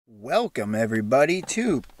Welcome everybody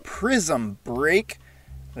to Prizm Break.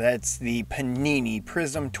 That's the Panini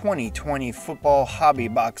Prizm 2020 football hobby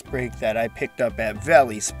box break that I picked up at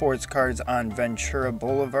Valley Sports Cards on Ventura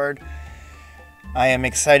Boulevard. I am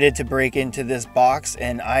excited to break into this box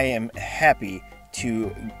and I am happy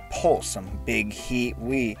to pull some big heat.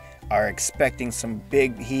 We are expecting some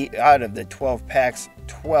big heat out of the 12 packs,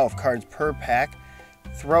 12 cards per pack.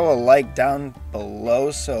 Throw a like down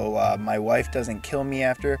below so my wife doesn't kill me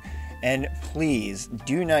after, and please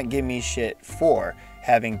do not give me shit for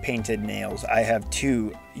having painted nails. I have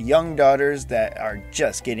two young daughters that are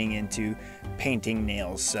just getting into painting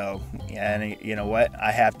nails, so and you know what,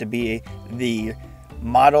 I have to be the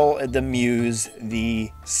model, the muse,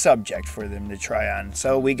 the subject for them to try on.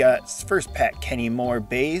 So we got first pack Kenny Moore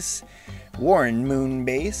base, Warren Moon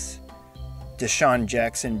base, Deshaun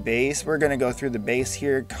Jackson base. We're going to go through the base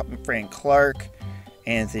here. Frank Clark,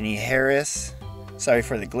 Anthony Harris. Sorry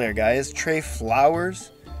for the glare, guys. Trey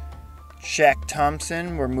Flowers, Shaq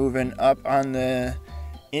Thompson. We're moving up on the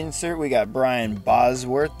insert. We got Brian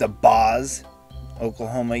Bosworth, the Boz,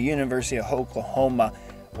 Oklahoma, University of Oklahoma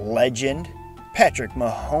legend. Patrick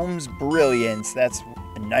Mahomes brilliance. That's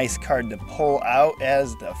a nice card to pull out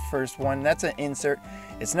as the first one. That's an insert.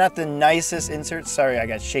 It's not the nicest insert. Sorry, I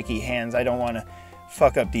got shaky hands. I don't want to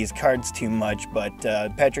fuck up these cards too much. But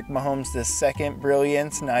Patrick Mahomes, the second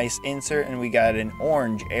brilliance. Nice insert. And we got an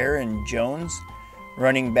orange Aaron Jones,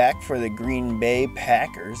 running back for the Green Bay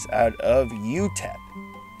Packers out of UTEP.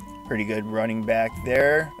 Pretty good running back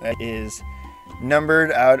there. That is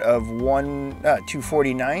numbered out of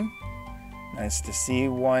 249. Nice to see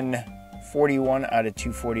 141 out of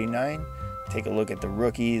 249. Take a look at the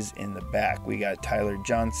rookies in the back. We got Tyler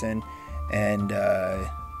Johnson and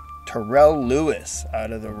Terrell Lewis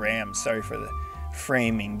out of the Rams. Sorry for the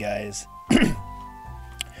framing, guys.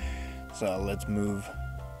 So let's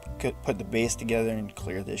put the base together and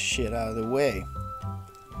clear this shit out of the way.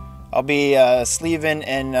 I'll be sleeving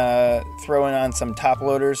and throwing on some top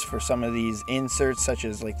loaders for some of these inserts, such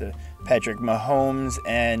as like the Patrick Mahomes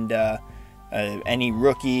and any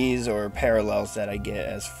rookies or parallels that I get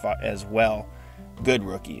as well. Good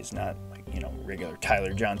rookies, not like, you know, regular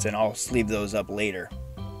Tyler Johnson. I'll sleeve those up later.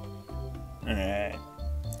 Alright,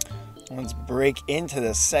 let's break into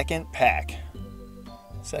the second pack.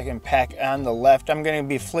 Second pack on the left. I'm going to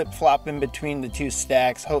be flip-flopping between the two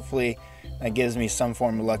stacks. Hopefully that gives me some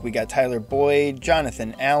form of luck. We got Tyler Boyd,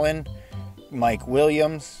 Jonathan Allen, Mike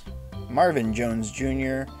Williams, Marvin Jones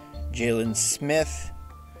Jr., Jalen Smith,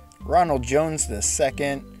 Ronald Jones the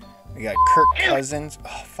second. We got Kirk Cousins.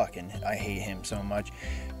 Oh, fucking, I hate him so much.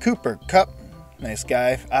 Cooper Kupp, nice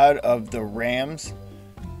guy, out of the Rams.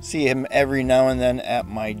 See him every now and then at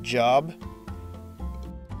my job.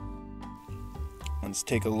 Let's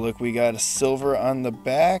take a look. We got a silver on the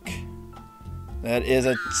back. That is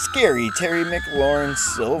a Scary Terry McLaurin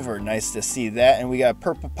silver. Nice to see that. And we got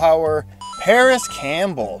Purple Power, Paris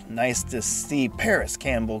Campbell. Nice to see Paris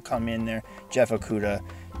Campbell come in there. Jeff Okudah,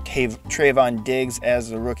 Trayvon Diggs as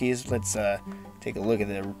the rookies. Let's take a look at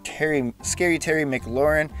the Scary Terry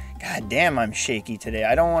McLaurin. God damn, I'm shaky today.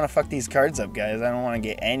 I don't want to fuck these cards up, guys. I don't want to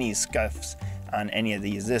get any scuffs on any of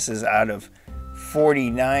these. This is out of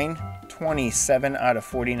 49, 27 out of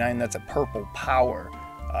 49. That's a Purple Power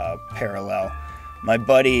parallel. My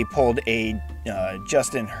buddy pulled a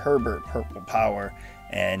Justin Herbert Purple Power,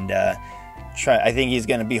 and I think he's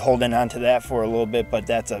going to be holding on to that for a little bit, but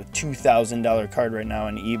that's a $2,000 card right now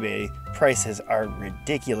on eBay. Prices are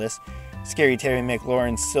ridiculous. Scary Terry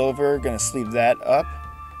McLaurin silver, going to sleeve that up.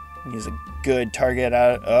 He's a good target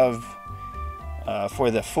out of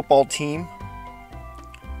for the football team.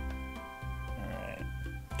 All right,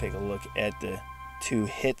 take a look at the two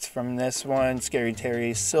hits from this one. Scary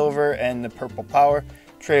Terry silver and the Purple Power.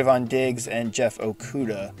 Trayvon Diggs and Jeff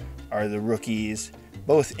Okudah are the rookies,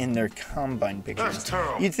 both in their combine pictures.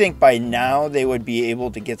 You'd think by now they would be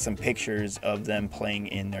able to get some pictures of them playing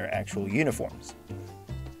in their actual uniforms.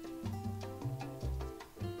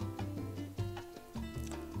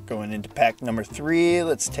 Going into pack number 3,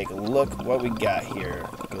 let's take a look what we got here.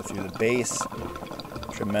 Go through the base.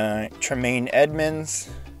 Tremaine Edmonds,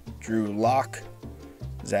 Drew Lock,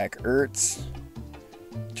 Zach Ertz,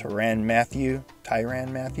 Tyrann Mathieu.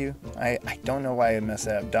 I don't know why I messed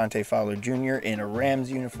that up. Dante Fowler Jr. in a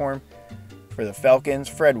Rams uniform for the Falcons.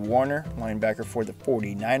 Fred Warner, linebacker for the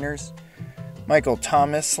 49ers. Michael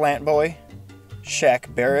Thomas, slant boy.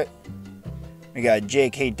 Shaq Barrett. We got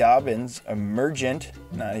J.K. Dobbins, emergent.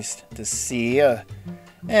 Nice to see.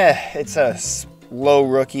 It's a low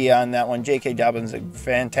rookie on that one. J.K. Dobbins, a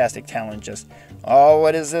fantastic talent. Oh,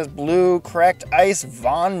 what is this? Blue cracked ice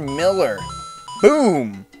Von Miller.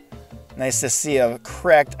 Boom! Nice to see a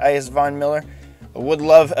cracked ice Von Miller. I would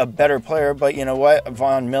love a better player, but you know what?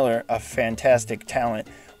 Von Miller, a fantastic talent.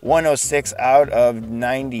 106 out of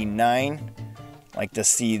 99. Like to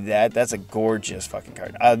see that. That's a gorgeous fucking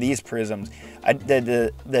card. These Prisms,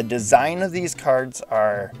 the design of these cards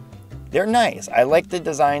they're nice. I like the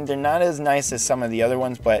design. They're not as nice as some of the other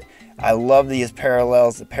ones, but I love these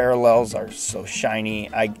parallels. The parallels are so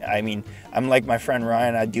shiny. I mean, I'm like my friend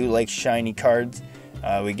Ryan. I do like shiny cards.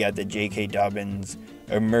 We got the J.K. Dobbins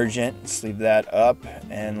Emergent. Let's leave that up,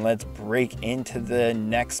 and let's break into the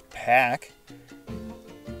next pack.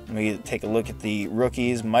 We take a look at the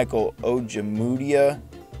rookies. Michael Ojemudia.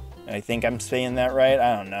 I think I'm saying that right.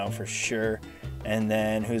 I don't know for sure. And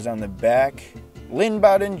then who's on the back? Lynn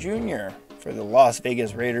Bowden Jr. for the Las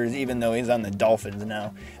Vegas Raiders, even though he's on the Dolphins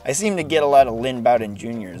now. I seem to get a lot of Lynn Bowden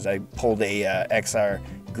Jr.'s. I pulled a XR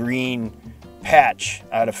green patch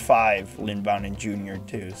out of 5 Lynn Bowden Jr.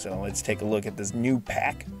 too. So let's take a look at this new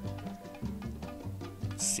pack.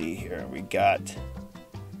 Let's see here. We got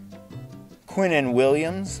Quinnen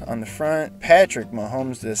Williams on the front, Patrick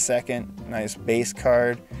Mahomes II, nice base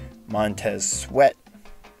card, Montez Sweat.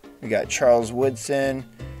 We got Charles Woodson,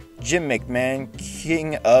 Jim McMahon,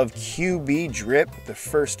 king of QB Drip, the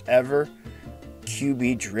first ever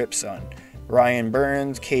QB Drip son. Ryan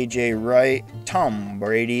Burns, KJ Wright, Tom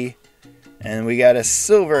Brady, and we got a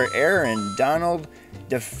silver Aaron Donald,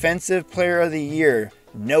 Defensive Player of the Year.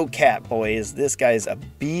 No cap, boys. This guy's a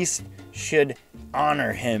beast. Should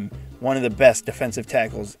honor him. One of the best defensive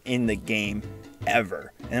tackles in the game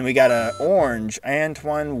ever. And then we got an orange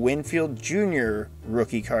Antoine Winfield Jr.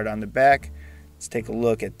 rookie card on the back. Let's take a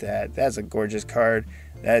look at that. That's a gorgeous card.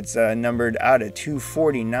 That's numbered out of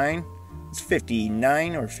 249. It's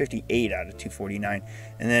 59 or 58 out of 249.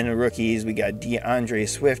 And then the rookies, we got DeAndre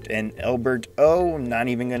Swift and Albert O. I'm not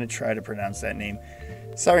even going to try to pronounce that name.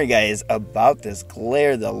 Sorry, guys, about this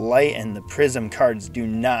glare. The light and the Prism cards do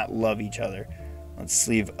not love each other. Let's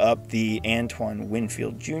sleeve up the Antoine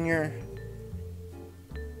Winfield Jr.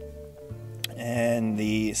 and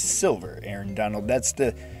the silver Aaron Donald. That's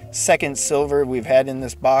the second silver we've had in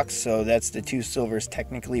this box, so that's the 2 silvers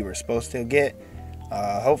technically we're supposed to get.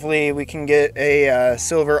 Hopefully we can get a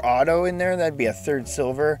silver auto in there. That'd be a 3rd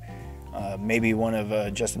silver. Maybe one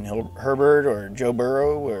of Justin Herbert or Joe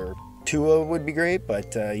Burrow or Tua would be great,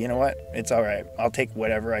 but you know what? It's all right. I'll take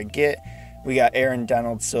whatever I get. We got Aaron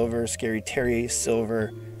Donald silver, Scary Terry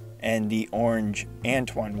silver, and the orange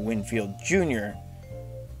Antoine Winfield Jr.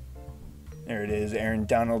 There it is, Aaron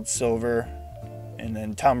Donald silver, and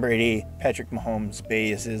then Tom Brady, Patrick Mahomes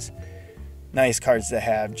bases. Nice cards to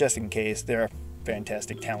have just in case. They're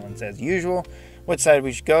fantastic talents as usual. What side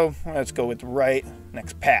we should go? Let's go with the right.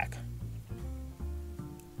 Next pack.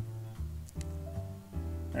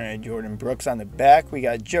 All right, Jordan Brooks on the back. We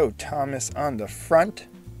got Joe Thomas on the front.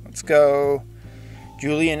 Let's go.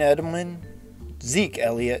 Julian Edelman, Zeke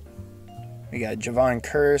Elliott. We got Javon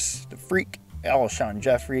Curse, the Freak, Alshon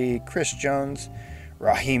Jeffrey, Chris Jones,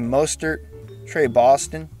 Raheem Mostert, Trey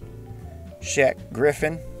Boston, Shaq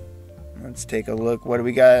Griffin. Let's take a look. What do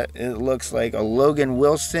we got? It looks like a Logan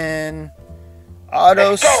Wilson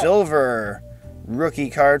auto silver rookie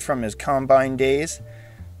card from his combine days.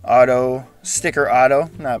 Auto, sticker auto,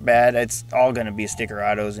 not bad. It's all going to be sticker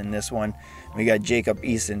autos in this one. We got Jacob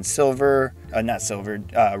Eason silver, not silver,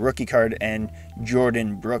 rookie card, and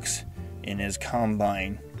Jordan Brooks in his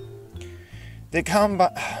combine. The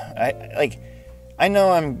combine, I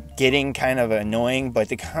know I'm getting kind of annoying, but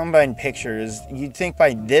the combine pictures, you'd think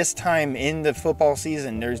by this time in the football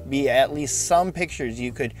season, there'd be at least some pictures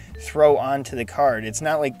you could throw onto the card. It's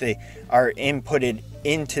not like they are inputted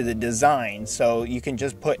into the design, so you can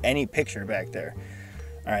just put any picture back there.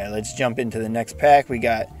 All right, let's jump into the next pack. We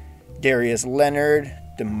got Darius Leonard,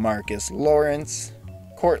 DeMarcus Lawrence,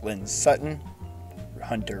 Cortland Sutton,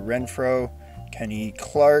 Hunter Renfrow, Kenny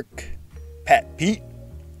Clark, Pat Pete,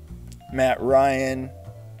 Matt Ryan,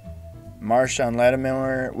 Marshawn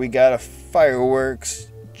Lattimore. We got a Fireworks,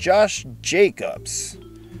 Josh Jacobs,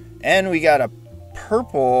 and we got a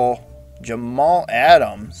purple Jamal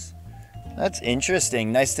Adams. That's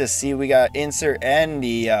interesting. Nice to see. We got insert and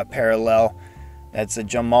the parallel. That's a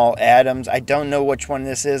Jamal Adams. I don't know which one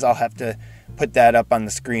this is. I'll have to put that up on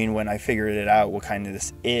the screen when I figure it out what kind of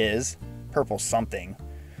this is. Purple something.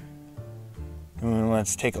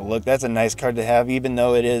 Let's take a look. That's a nice card to have, even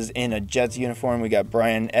though it is in a Jets uniform. We got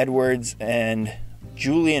Brian Edwards and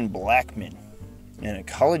Julian Blackmon in a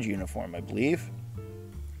college uniform, I believe.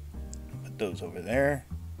 Put those over there.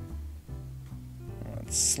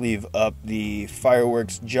 Let's sleeve up the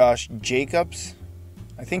Fireworks Josh Jacobs.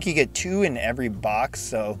 I think you get 2 in every box,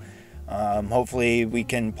 so Hopefully we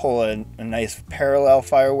can pull a nice parallel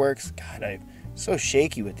fireworks. God, I'm so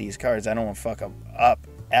shaky with these cards. I don't want to fuck them up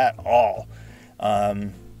at all.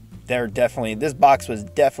 This box was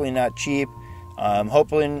definitely not cheap.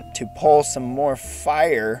 Hoping to pull some more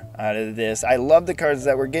fire out of this. I love the cards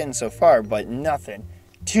that we're getting so far, but nothing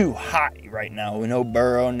too hot right now. No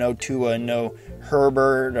Burrow, no Tua, no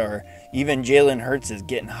Herbert, or even Jalen Hurts is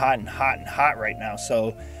getting hot and hot and hot right now.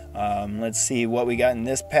 So let's see what we got in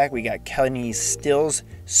this pack. We got Kenny Stills,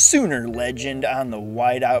 Sooner legend on the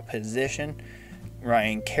wideout position.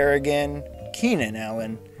 Ryan Kerrigan, Keenan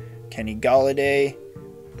Allen, Kenny Galladay,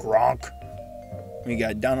 Gronk. We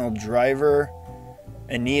got Donald Driver,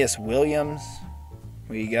 Aeneas Williams.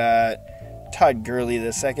 We got Todd Gurley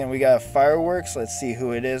II. We got fireworks. Let's see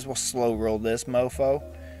who it is. We'll slow roll this mofo.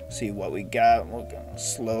 See what we got. We'll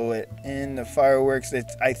slow it in the fireworks.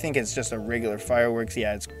 I think it's just a regular fireworks.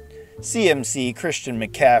 Yeah, it's CMC, Christian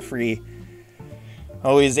McCaffrey.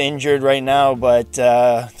 Always injured right now, but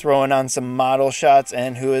throwing on some model shots.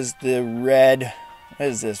 And who is the red? What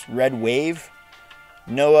is this? Red Wave?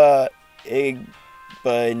 Noah Igbeninahe.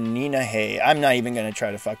 I'm not even going to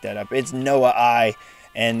try to fuck that up. It's Noah I,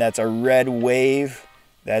 and that's a red wave.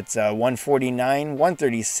 That's 149,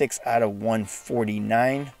 136 out of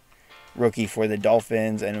 149. Rookie for the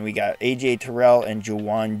Dolphins. And we got A.J. Terrell and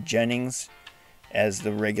Juwan Jennings as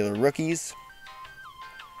the regular rookies.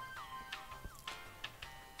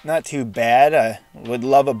 Not too bad. I would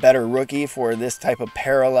love a better rookie for this type of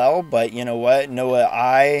parallel, but you know what? Noah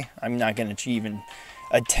I'm not going to even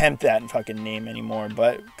attempt that fucking name anymore.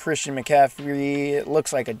 But Christian McCaffrey, it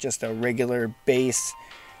looks like just a regular base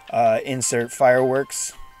insert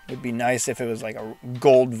fireworks. It'd be nice if it was like a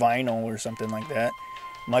gold vinyl or something like that.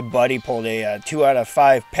 My buddy pulled a 2 out of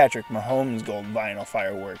 5 Patrick Mahomes gold vinyl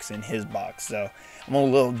fireworks in his box, so I'm a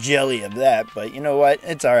little jelly of that. But you know what?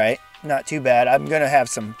 It's all right. Not too bad. I'm going to have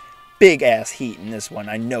some big-ass heat in this one.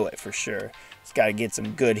 I know it for sure. It's got to get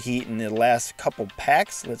some good heat in the last couple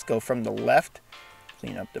packs. Let's go from the left.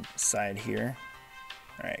 Clean up the side here.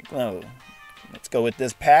 All right, let's go with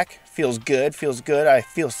this pack. Feels good. Feels good. I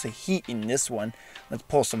feel some heat in this one. Let's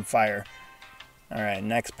pull some fire. All right,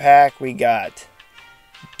 next pack we got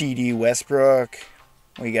D.D. Westbrook.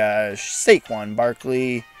 We got Saquon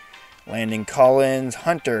Barkley, Landon Collins,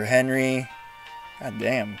 Hunter Henry. God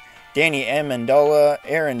damn. Danny Amendola,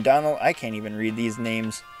 Aaron Donald. I can't even read these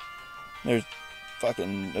names. There's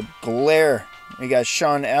fucking a glare. We got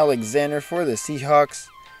Sean Alexander for the Seahawks.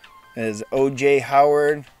 There's O.J.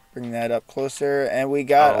 Howard. Bring that up closer. And we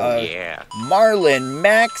got Marlon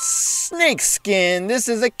Mack Snakeskin. This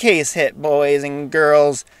is a case hit, boys and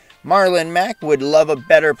girls. Marlon Mack would love a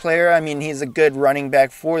better player. I mean, he's a good running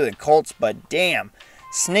back for the Colts, but damn,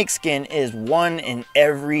 Snakeskin is one in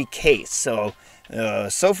every case. So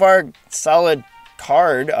far, solid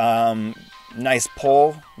card. Nice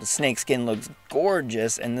pull. The Snakeskin looks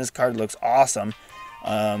gorgeous, and this card looks awesome.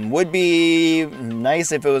 Would be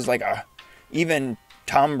nice if it was like even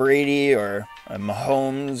Tom Brady or a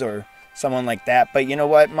Mahomes or someone like that. But you know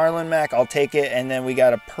what? Marlon Mack, I'll take it. And then we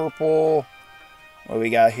got a purple. What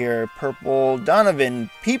we got here? Purple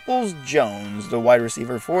Donovan Peoples-Jones, the wide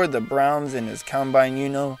receiver for the Browns in his combine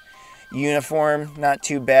uniform. Not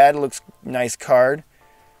too bad. Looks nice card.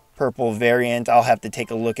 Purple variant. I'll have to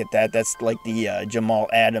take a look at that. That's like the Jamal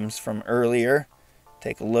Adams from earlier.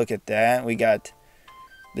 Take a look at that. We got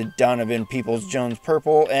the Donovan Peoples-Jones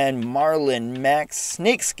purple and Marlon Mack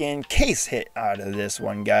Snakeskin case hit out of this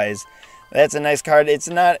one, guys. That's a nice card. It's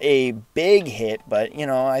not a big hit, but, you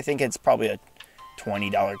know, I think it's probably a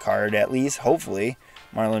 $20 card at least, hopefully.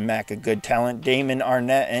 Marlon Mack, a good talent. Damon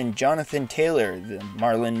Arnett and Jonathan Taylor, the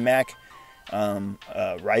Marlon Mack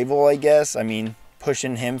rival, I guess. I mean,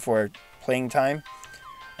 pushing him for playing time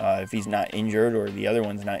if he's not injured or the other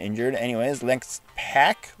one's not injured. Anyways, next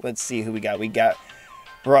pack, let's see who we got. We got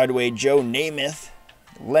Broadway Joe Namath,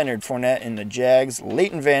 Leonard Fournette in the Jags,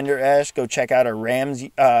 Leighton Vander Esch. Go check out our Rams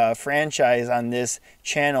franchise on this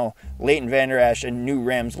channel. Leighton Vander Esch, a new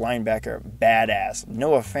Rams linebacker, badass.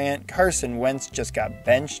 Noah Fant, Carson Wentz just got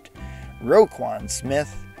benched. Roquan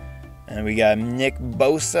Smith, and we got Nick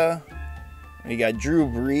Bosa. We got Drew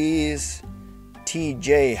Brees,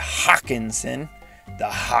 T.J. Hawkinson, the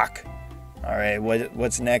Hawk. All right,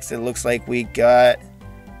 what's next? It looks like we got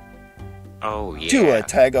Tua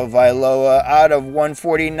Tagovailoa out of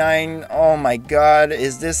 149. Oh my God,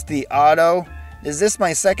 is this the auto? Is this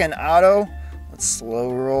my second auto? Let's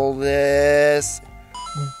slow roll this.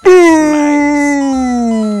 Boom!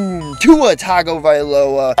 Tua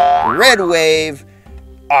Tagovailoa, red wave,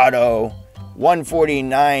 auto,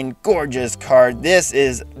 149, gorgeous card. This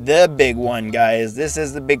is the big one, guys. This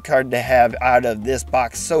is the big card to have out of this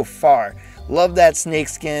box so far. Love that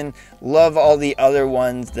snakeskin. Love all the other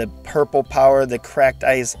ones, the purple power, the cracked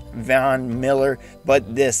ice, Von Miller.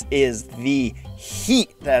 But this is the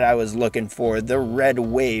heat that I was looking for. The red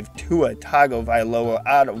wave, Tua Tagovailoa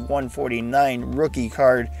out of 149, rookie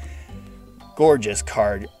card. Gorgeous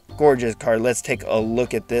card. Gorgeous card. Let's take a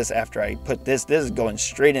look at this after I put this. This is going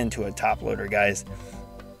straight into a top loader, guys.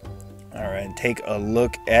 All right, take a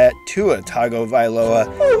look at Tua Tagovailoa,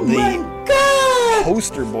 the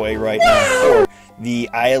poster boy right now for the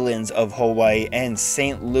islands of Hawaii and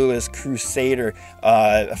St. Louis Crusader.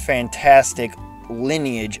 A fantastic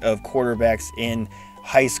lineage of quarterbacks in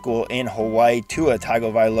high school in Hawaii. Tua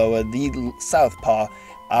Tagovailoa, the southpaw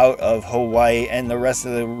out of Hawaii, and the rest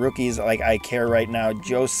of the rookies like I care right now,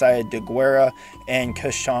 Josiah DeGuara and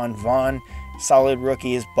Kashawn Vaughn, solid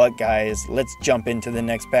rookies. But guys, let's jump into the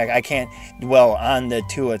next pack. I can't dwell on the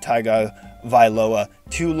Tua Tagovailoa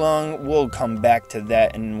too long. We'll come back to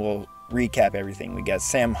that and we'll recap everything. We got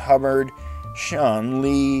Sam Hubbard, Sean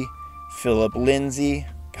Lee, Philip Lindsay.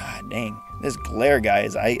 God dang, this glare,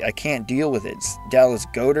 guys, I can't deal with it. It's Dallas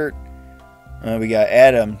Goedert. We got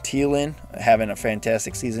Adam Thielen having a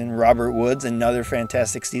fantastic season. Robert Woods, another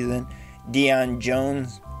fantastic season. Deion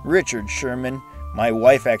Jones, Richard Sherman. My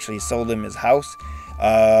wife actually sold him his house.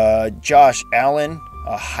 Josh Allen,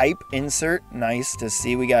 a hype insert. Nice to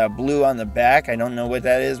see. We got a blue on the back. I don't know what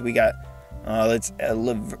that is. We got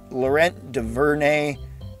Laurent Duvernay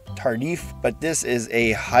Tardif, but this is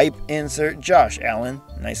a hype insert. Josh Allen,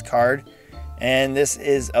 nice card. And this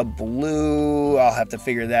is a blue. I'll have to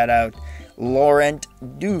figure that out. Laurent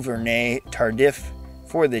Duvernay Tardif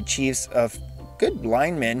for the Chiefs, of good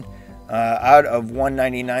lineman out of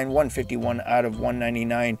 199, 151 out of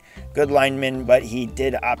 199. Good lineman, but he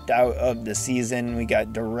did opt out of the season. We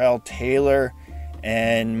got Darrell Taylor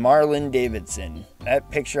and Marlon Davidson. That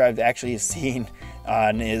picture I've actually seen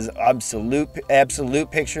on his absolute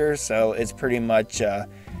picture, so it's pretty much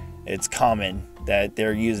it's common that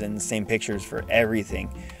they're using the same pictures for everything.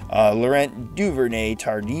 Laurent Duvernay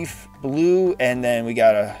Tardif, blue, and then we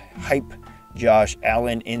got a hype Josh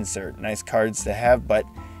Allen insert. Nice cards to have, but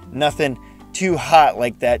nothing too hot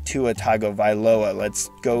like that Tua Tagovailoa. Let's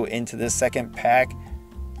go into the second pack.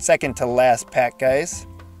 Second to last pack, guys.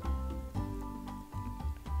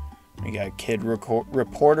 We got Kid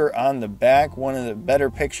Reporter on the back. One of the better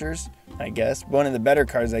pictures, I guess. One of the better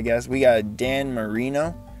cards, I guess. We got Dan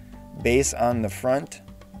Marino, base on the front.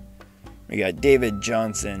 We got David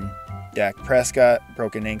Johnson, Dak Prescott,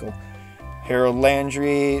 broken ankle. Harold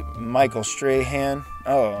Landry, Michael Strahan.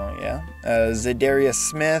 Oh, yeah. Zadarius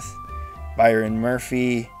Smith, Byron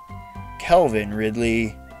Murphy, Kelvin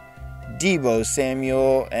Ridley, Deebo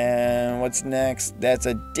Samuel, and what's next? That's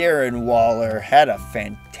a Darren Waller. Had a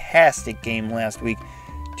fantastic game last week.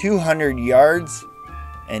 200 yards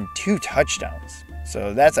and 2 touchdowns.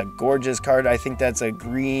 So that's a gorgeous card. I think that's a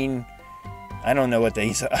green. I don't know what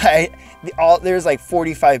they say. There's like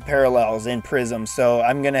 45 parallels in Prizm, so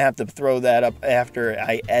I'm going to have to throw that up after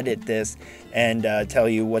I edit this and tell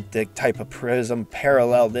you what the type of Prizm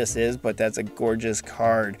parallel this is, but that's a gorgeous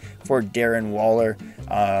card for Darren Waller.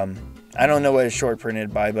 I don't know what it's short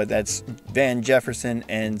printed by, but that's Van Jefferson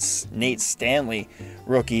and Nate Stanley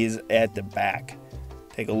rookies at the back.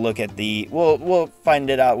 Take a look at the, we'll find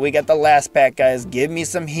it out. We got the last pack, guys. Give me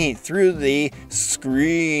some heat through the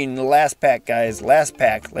screen. Last pack, guys. Last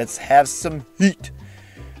pack. Let's have some heat.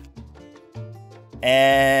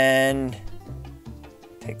 And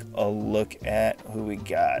take a look at who we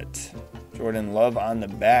got. Jordan Love on the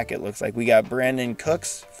back. It looks like we got Brandon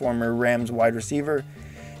Cooks, former Rams wide receiver.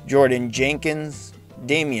 Jordan Jenkins,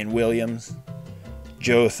 Damian Williams,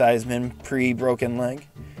 Joe Theismann, pre-broken leg.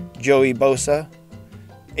 Joey Bosa,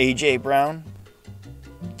 A.J. Brown,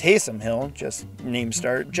 Taysom Hill, just name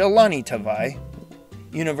start, Jelani Tavai,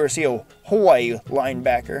 University of Hawaii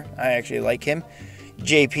linebacker, I actually like him,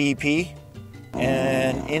 JPP,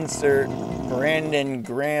 and insert Brandon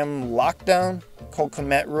Graham lockdown, Cole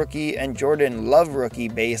Kmet rookie, and Jordan Love rookie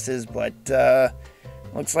bases, but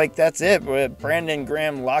looks like that's it. Brandon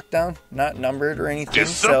Graham lockdown, not numbered or anything.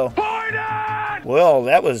 So, well,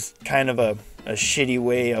 that was kind of a shitty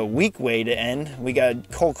way, a weak way to end. We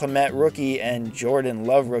got Cole Kmet rookie and Jordan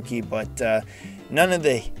Love rookie, but none of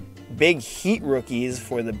the big heat rookies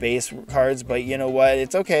for the base cards, but you know what?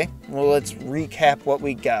 It's okay. Well, let's recap what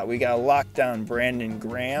we got. We got lockdown Brandon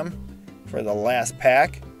Graham for the last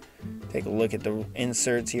pack. Take a look at the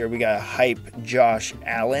inserts here. We got hype Josh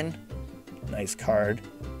Allen. Nice card.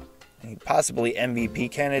 Possibly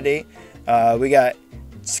MVP candidate. We got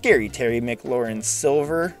Scary Terry McLaurin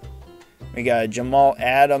silver. We got Jamal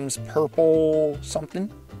Adams purple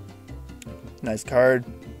something. Nice card.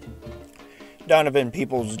 Donovan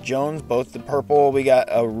Peoples-Jones, both the purple. We got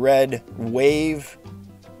a red wave.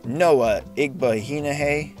 Noah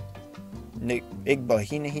Igbehinhe.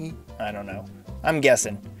 I don't know. I'm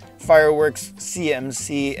guessing. Fireworks,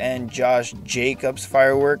 CMC, and Josh Jacobs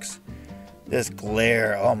fireworks. This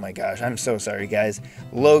glare, oh my gosh, I'm so sorry, guys.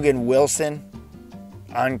 Logan Wilson,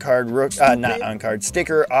 on-card not on-card,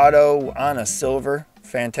 sticker auto on a silver.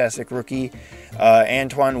 Fantastic rookie.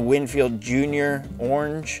 Antoine Winfield Jr.,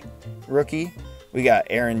 orange rookie. We got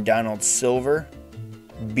Aaron Donald silver.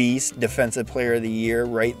 Beast, defensive player of the year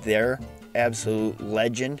right there. Absolute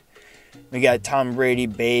legend. We got Tom Brady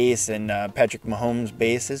base and Patrick Mahomes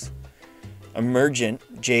bases.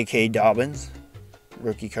 Emergent, J.K. Dobbins.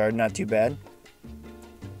 Rookie card, not too bad.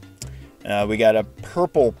 We got a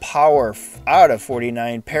purple power out of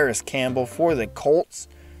 49, Paris Campbell for the Colts.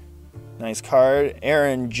 Nice card.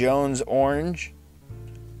 Aaron Jones, orange.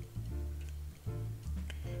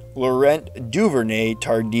 Laurent Duvernay,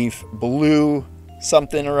 Tardif, blue,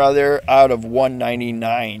 something or other, out of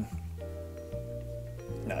 199.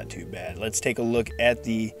 Not too bad. Let's take a look at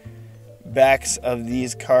the backs of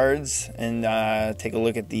these cards and take a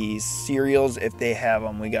look at the serials if they have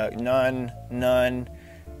them. We got none, none,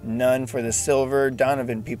 none for the silver.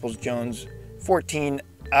 Donovan Peoples-Jones, 14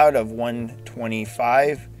 out of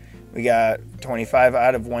 125. We got 25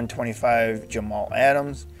 out of 125, Jamal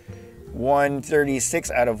Adams.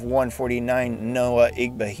 136 out of 149, Noah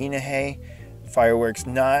Igbehinhe. Fireworks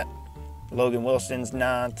not. Logan Wilson's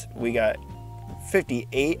not. We got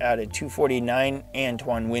 58 out of 249,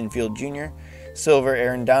 Antoine Winfield Jr. Silver,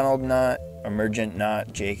 Aaron Donald not. Emergent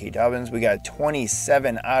not. J.K. Dobbins. We got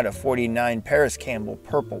 27 out of 49, Paris Campbell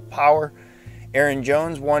purple power. Aaron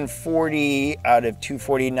Jones, 140 out of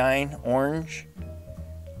 249, orange.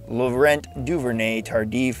 Laurent Duvernay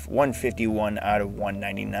Tardif, 151 out of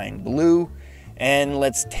 199, blue. And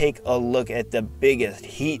let's take a look at the biggest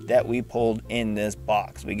heat that we pulled in this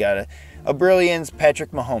box. We got a Brilliance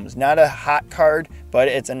Patrick Mahomes. Not a hot card, but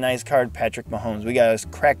it's a nice card, Patrick Mahomes. We got a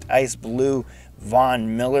cracked ice blue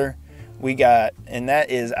Von Miller. We got, and that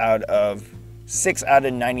is out of 6 out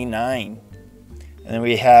of 99. And then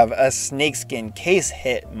we have a snakeskin case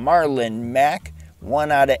hit Marlon Mack.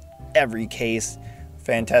 1 out of every case.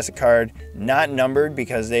 Fantastic card. Not numbered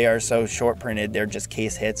because they are so short printed. They're just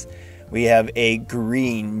case hits. We have a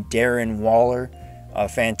green Darren Waller, a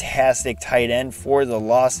fantastic tight end for the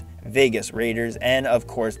Las Vegas Raiders. And of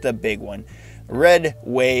course the big one, red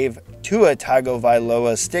wave Tua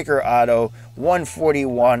Tagovailoa sticker auto,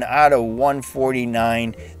 141 out of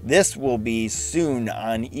 149. This will be soon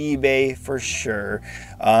on eBay for sure.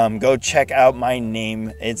 Go check out my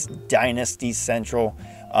name. It's Dynasty Central.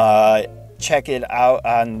 Check it out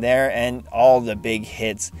on there and all the big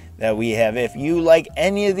hits that we have. If you like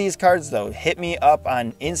any of these cards though, hit me up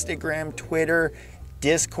on Instagram, Twitter,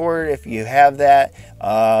 Discord if you have that.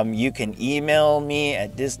 You can email me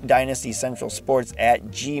at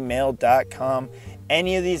dynastycentralsports@gmail.com.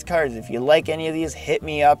 Any of these cards, if you like any of these, hit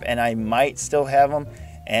me up and I might still have them.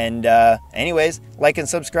 And anyways, like and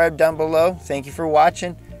subscribe down below. Thank you for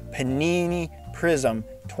watching. Panini Prizm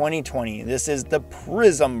 2020. This is the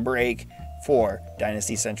Prizm break for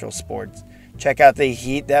Dynasty Central Sports. Check out the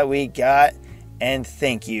heat that we got, and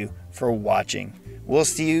thank you for watching. We'll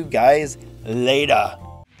see you guys later.